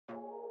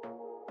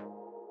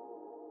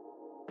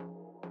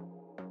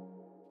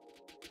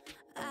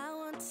I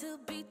want to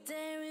be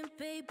daring,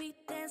 baby,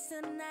 dance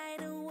the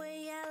night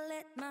away. I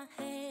let my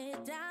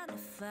head down to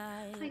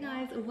fight. Hi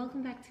guys,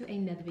 welcome back to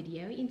another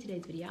video. In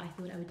today's video, I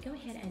thought I would go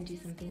ahead and do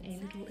something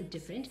a little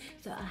different.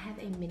 So I have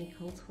a mini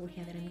cold haul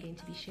here that I'm going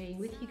to be sharing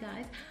with you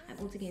guys. I'm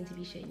also going to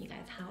be showing you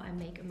guys how I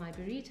make my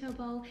burrito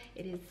bowl.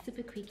 It is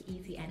super quick,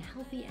 easy and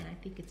healthy, and I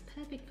think it's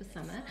perfect for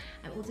summer.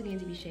 I'm also going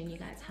to be showing you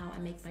guys how I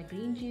make my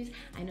green juice.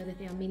 I know that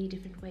there are many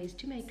different ways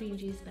to make green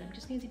juice, but I'm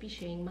just going to be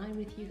sharing mine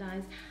with you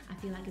guys. I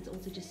feel like it's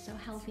also just so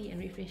healthy and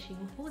refreshing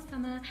for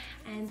summer,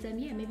 and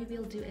yeah, maybe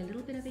we'll do a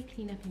little bit of a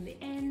cleanup in the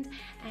end.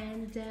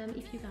 And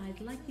if you guys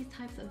like these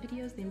types of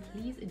videos, then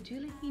please do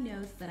let me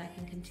know so that I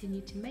can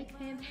continue to make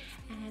them.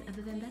 And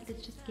other than that,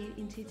 let's just get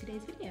into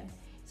today's video.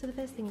 So the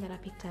first thing that I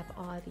picked up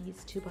are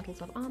these 2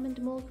 bottles of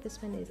almond milk.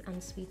 This one is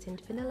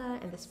unsweetened vanilla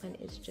and this one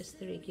is just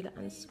the regular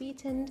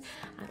unsweetened.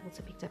 I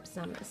also picked up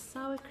some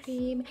sour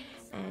cream,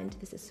 and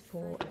this is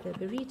for the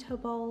burrito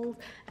bowl.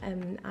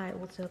 I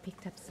also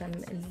picked up some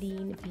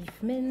lean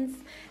beef mince.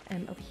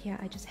 Over here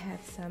I just have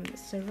some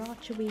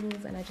sriracha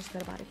wings, and I just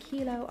got about 1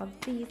 kilo of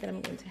these that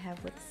I'm going to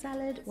have with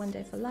salad one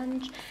day for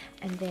lunch.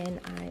 And then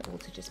I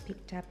also just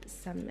picked up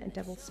some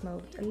double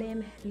smoked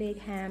leg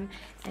ham,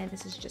 and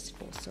this is just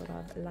for sort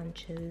of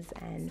lunches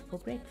and for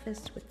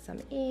breakfast with some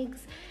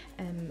eggs.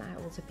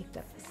 I also picked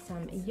up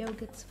some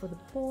yogurts for the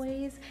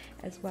boys,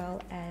 as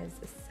well as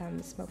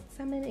some smoked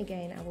salmon.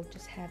 Again, I will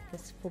just have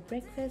this for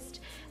breakfast.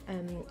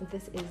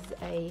 This is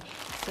a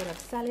sort of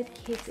salad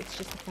kit. It's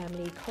just a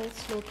family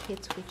coleslaw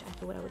kit, which I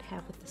thought I would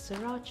have with the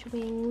sriracha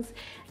wings.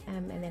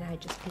 And then I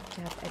just picked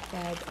up a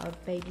bag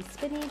of baby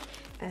spinach,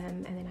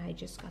 and then I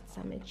just got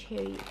some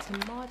cherry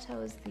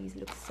tomatoes. These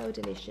look so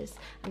delicious.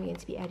 I'm going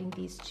to be adding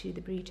these to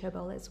the burrito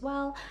bowl as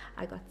well.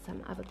 I got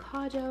some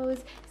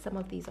avocados. Some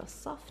of these are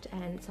soft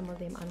and some of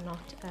them are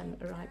not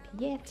ripe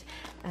yet.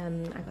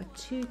 I got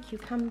 2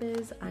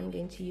 cucumbers. I'm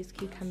going to use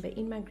cucumber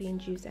in my green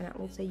juice, and I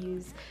also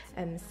use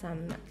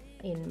some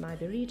in my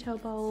burrito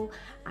bowl.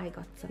 I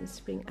got some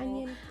spring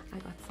onion. I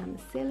got some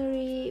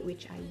celery,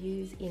 which I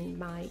use in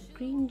my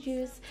green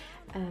juice.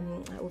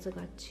 I also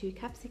got 2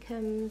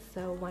 capsicums,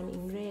 so 1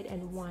 in red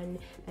and 1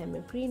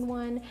 green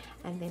one.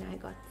 And then I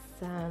got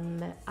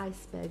some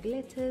iceberg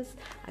lettuce.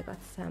 I got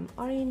some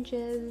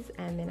oranges,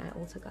 and then I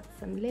also got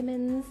some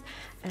lemons.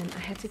 I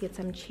had to get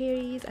some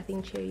cherries. I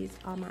think cherries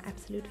are my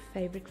absolute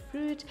favorite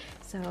fruit,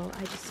 so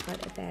I just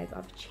got a bag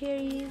of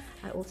cherries.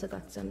 I also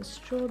got some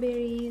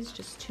strawberries,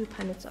 just 2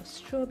 punnets of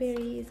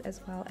strawberries,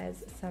 as well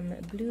as some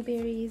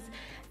blueberries.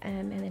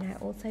 And then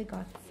I also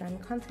got some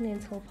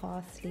continental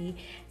parsley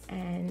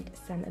and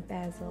some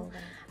basil.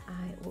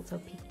 I also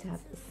picked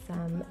up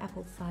some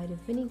apple cider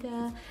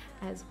vinegar,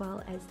 as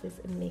well as this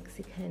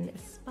Mexican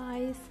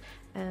spice.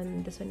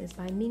 This one is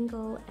by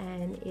Mingle,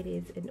 and it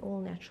is an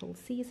all-natural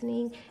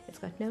seasoning. It's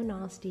got no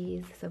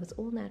nasties, so it's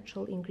all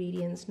natural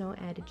ingredients, no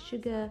added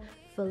sugar,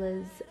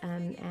 fillers.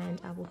 And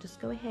I will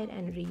just go ahead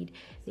and read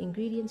the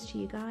ingredients to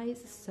you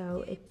guys.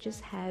 So it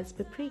just has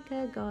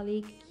paprika,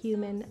 garlic,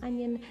 cumin,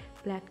 onion,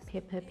 black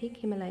pepper, pink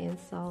Himalayan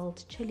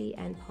salt, chili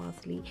and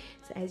parsley.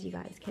 So as you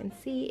guys can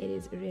see, it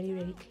is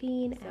really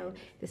clean. So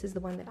this is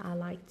the one that I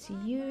like to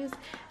use.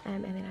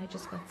 And then I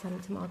just got some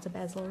tomato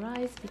basil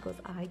rice because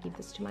I give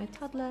this to my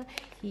toddler.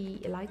 He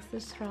likes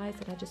this rice,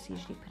 and I just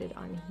usually put it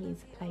on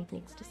his plate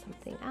next to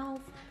something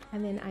else.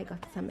 And then I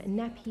got some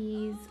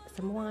nappies,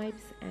 some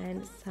wipes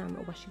and some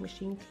washing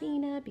machine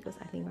cleaner, because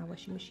I think my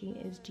washing machine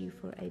is due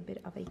for a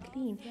bit of a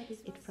clean. That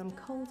is it from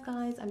Coles,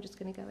 guys. I'm just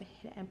going to go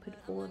ahead and put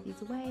all of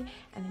these away,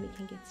 and then we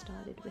can get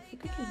started with the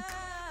cooking.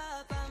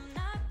 I'm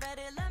not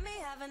ready, let me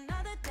have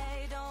another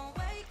day. Don't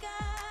wake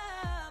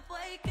up,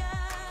 wake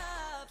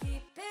up.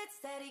 Keep it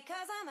steady,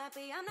 cause I'm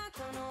happy, I'm not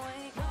gonna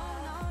wake up.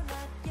 No,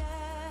 not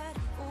yet.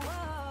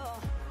 Whoa,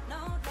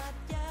 no, not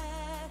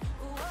yet.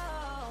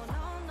 Whoa,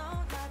 no,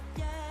 not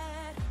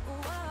yet.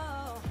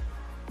 Whoa,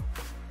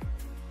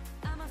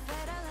 I'm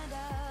afraid I'll end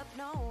up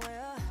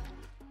nowhere.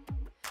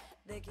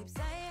 They keep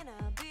saying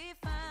I'll be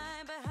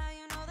fine, but how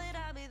you know that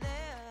I'll be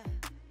there?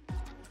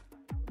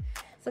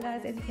 So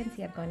guys, as you can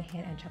see, I've gone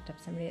ahead and chopped up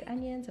some red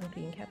onions, some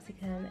green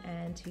capsicum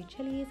and 2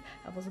 chilies.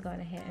 I've also gone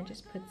ahead and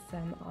just put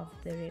some of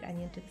the red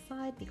onion to the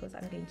side because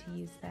I'm going to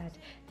use that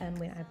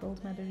when I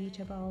build my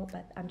burrito bowl.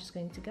 But I'm just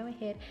going to go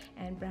ahead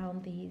and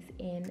brown these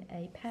in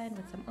a pan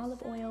with some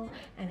olive oil,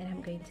 and then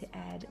I'm going to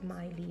add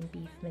my lean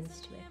beef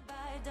mince to it.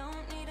 I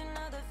don't need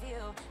another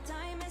view.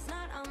 Time is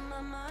not on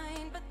my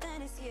mind, but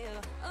then it's you.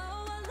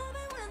 Oh, I love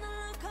it when the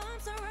love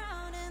comes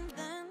around, and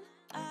then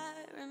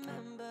I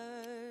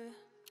remember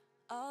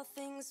all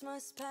things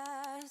must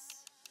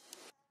pass.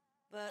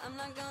 but I'm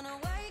not gonna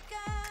wake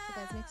up. So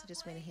guys, next I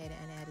just went ahead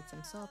and added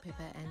some salt,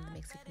 pepper and the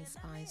Mexican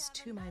spice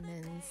to my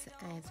mince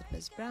as it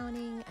was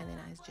browning, and then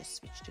I just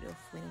switched it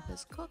off when it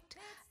was cooked,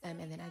 and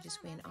then I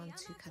just went on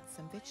to cut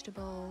some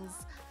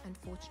vegetables.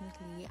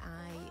 Unfortunately,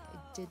 I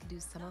did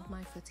lose some of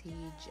my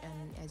footage,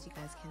 as you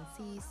guys can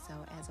see,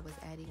 so as I was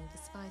adding the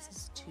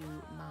spices to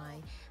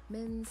my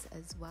mince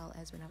as well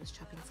as when I was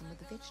chopping some of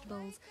the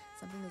vegetables,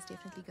 something is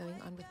definitely going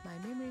on with my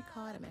memory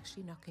card. I'm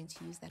actually not going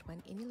to use that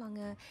one any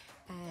longer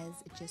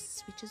as it just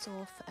switches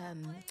off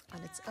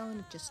on its own.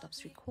 It just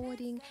stops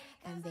recording,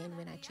 and then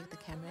when I check the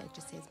camera it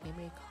just says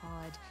memory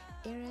card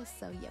error.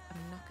 So yep,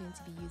 I'm not going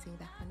to be using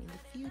that one in the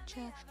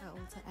future. I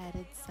also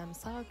added some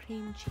sour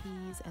cream,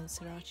 cheese and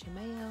sriracha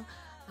mayo.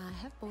 I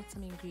have bought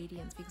some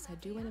ingredients because I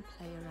do want to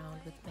play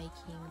around with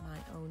making my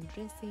own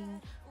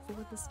dressing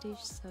for this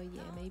dish. So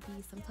yeah,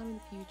 maybe sometime in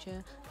the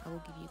future I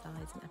will give you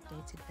guys an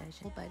updated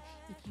version. But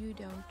if you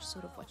don't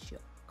sort of watch your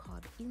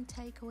carb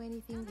intake or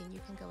anything, then you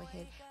can go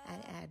ahead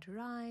and add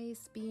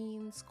rice,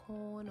 beans,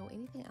 corn or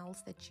anything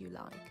else that you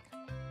like.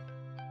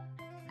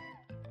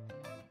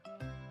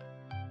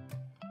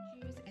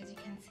 As you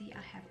can see,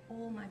 I have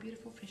all my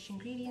beautiful fresh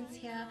ingredients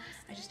here.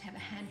 I just have a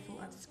handful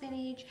of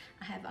spinach,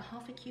 I have a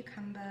half a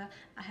cucumber,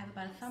 I have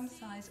about a thumb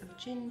size of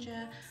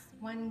ginger,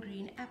 1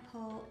 green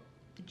apple,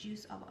 the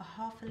juice of a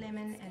half a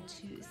lemon and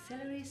 2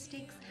 celery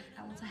sticks.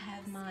 I also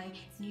have my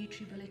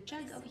NutriBullet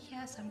jug over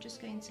here, so I'm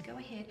just going to go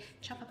ahead,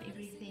 chop up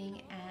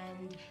everything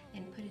and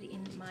then put it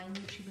in my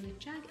NutriBullet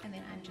jug, and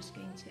then I'm just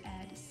going to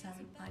add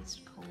some ice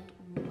cold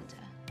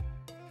water.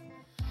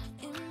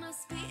 It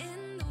must be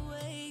in the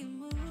way you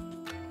move.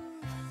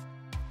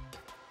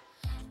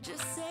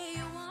 Just say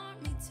you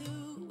want me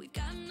to. We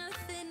got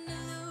nothing to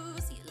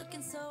lose. You're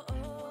looking so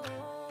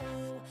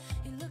old.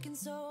 You're looking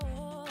so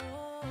old.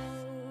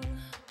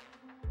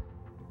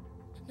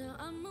 Now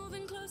I'm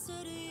moving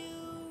closer to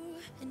you,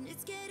 and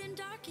it's getting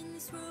dark in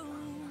this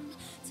room.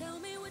 Tell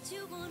me what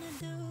you wanna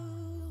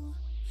do.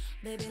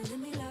 Baby, let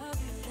me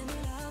love you, let me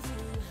love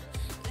you.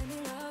 Let me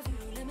love you,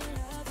 let me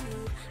love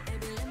you.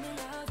 Baby, let me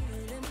love you,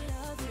 let me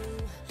love you.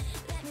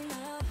 Let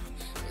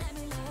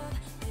me love,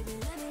 baby,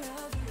 let me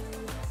love you.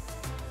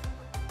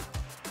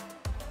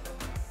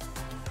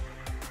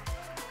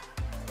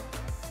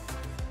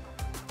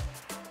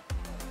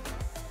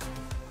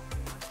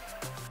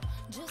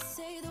 Just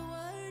say the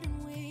word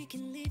and we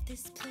can leave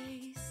this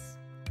place.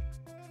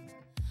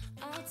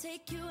 I'll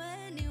take you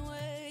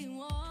anywhere you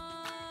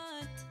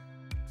want.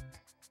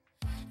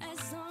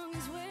 As long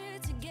as we're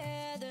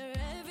together,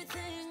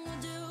 everything we'll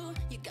do.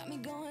 You got me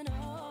going,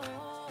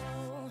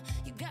 oh,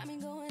 you got me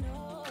going,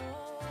 oh.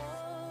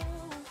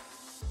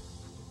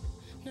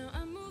 Now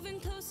I'm moving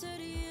closer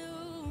to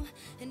you,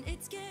 and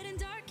it's getting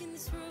dark in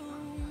this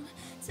room.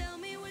 Tell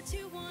me what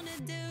you wanna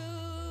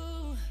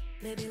do.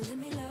 Baby, let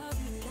me love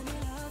you, let me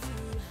love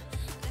you.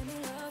 Let me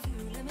love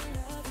you, let me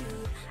love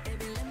you.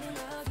 Baby, let me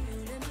love you,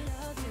 let me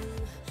love you.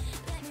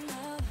 Let me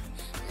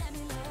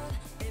love,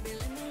 baby,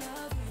 let me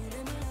love you,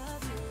 let me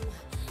love you.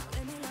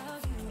 Let me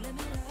love you, let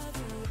me love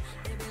you.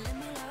 Baby, let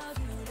me love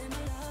you, let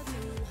me love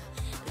you.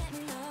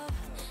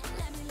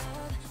 Let me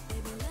love,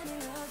 baby, let me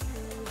love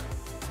you.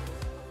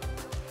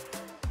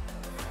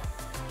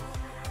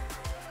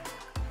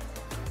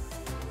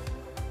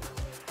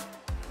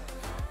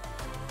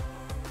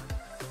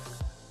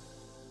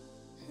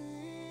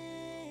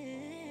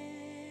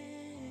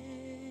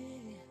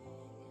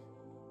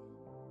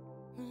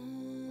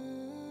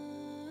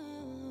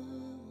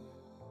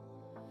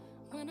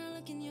 When I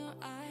look in your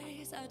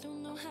eyes, I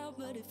don't know how,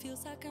 but it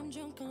feels like I'm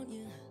drunk on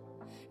you.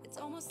 It's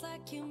almost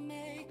like you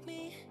make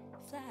me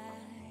fly.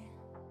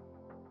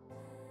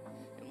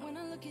 And when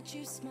I look at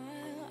you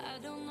smile, I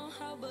don't know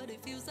how, but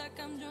it feels like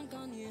I'm drunk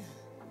on you.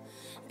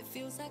 It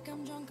feels like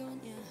I'm drunk on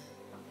you.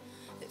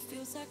 It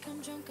feels like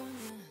I'm drunk on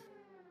you.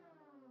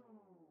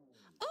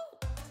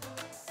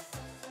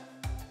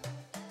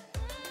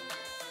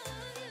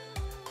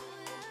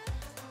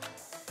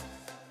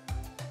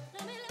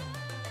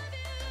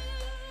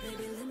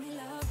 Baby, let me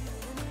love you,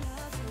 let me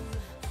love you.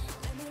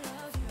 Let me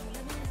love you,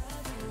 let me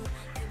love you.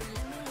 Baby,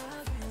 let me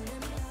love you, let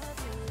me love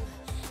you.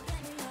 Let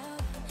me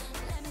love,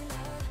 let me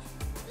love,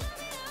 let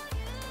me love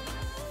you.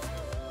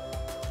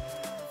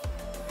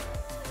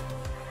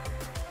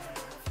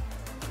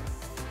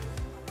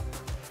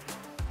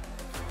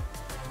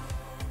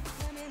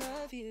 Let me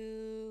love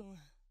you.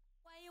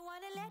 Why you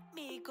wanna let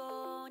me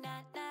go,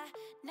 nah, nah,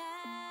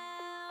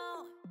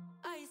 now?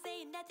 Are you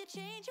saying that to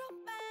change your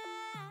mind?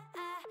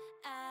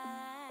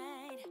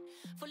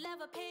 For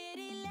love or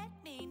pity, let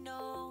me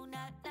know,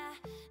 nah, nah,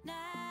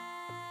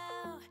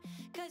 now.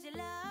 Cause your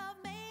love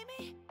made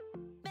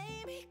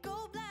me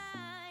go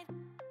blind.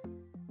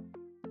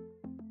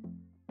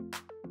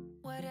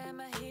 What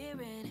am I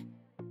hearing?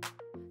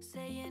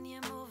 Saying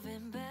you're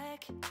moving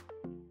back.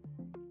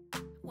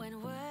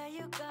 When were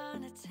you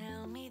gonna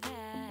tell me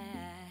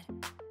that?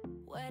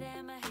 What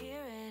am I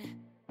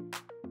hearing?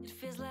 It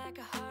feels like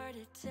a heart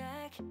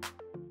attack.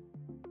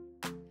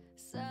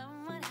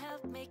 Someone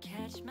help me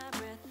catch my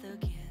breath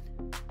again.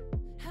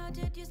 How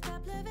did you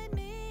stop loving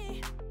me?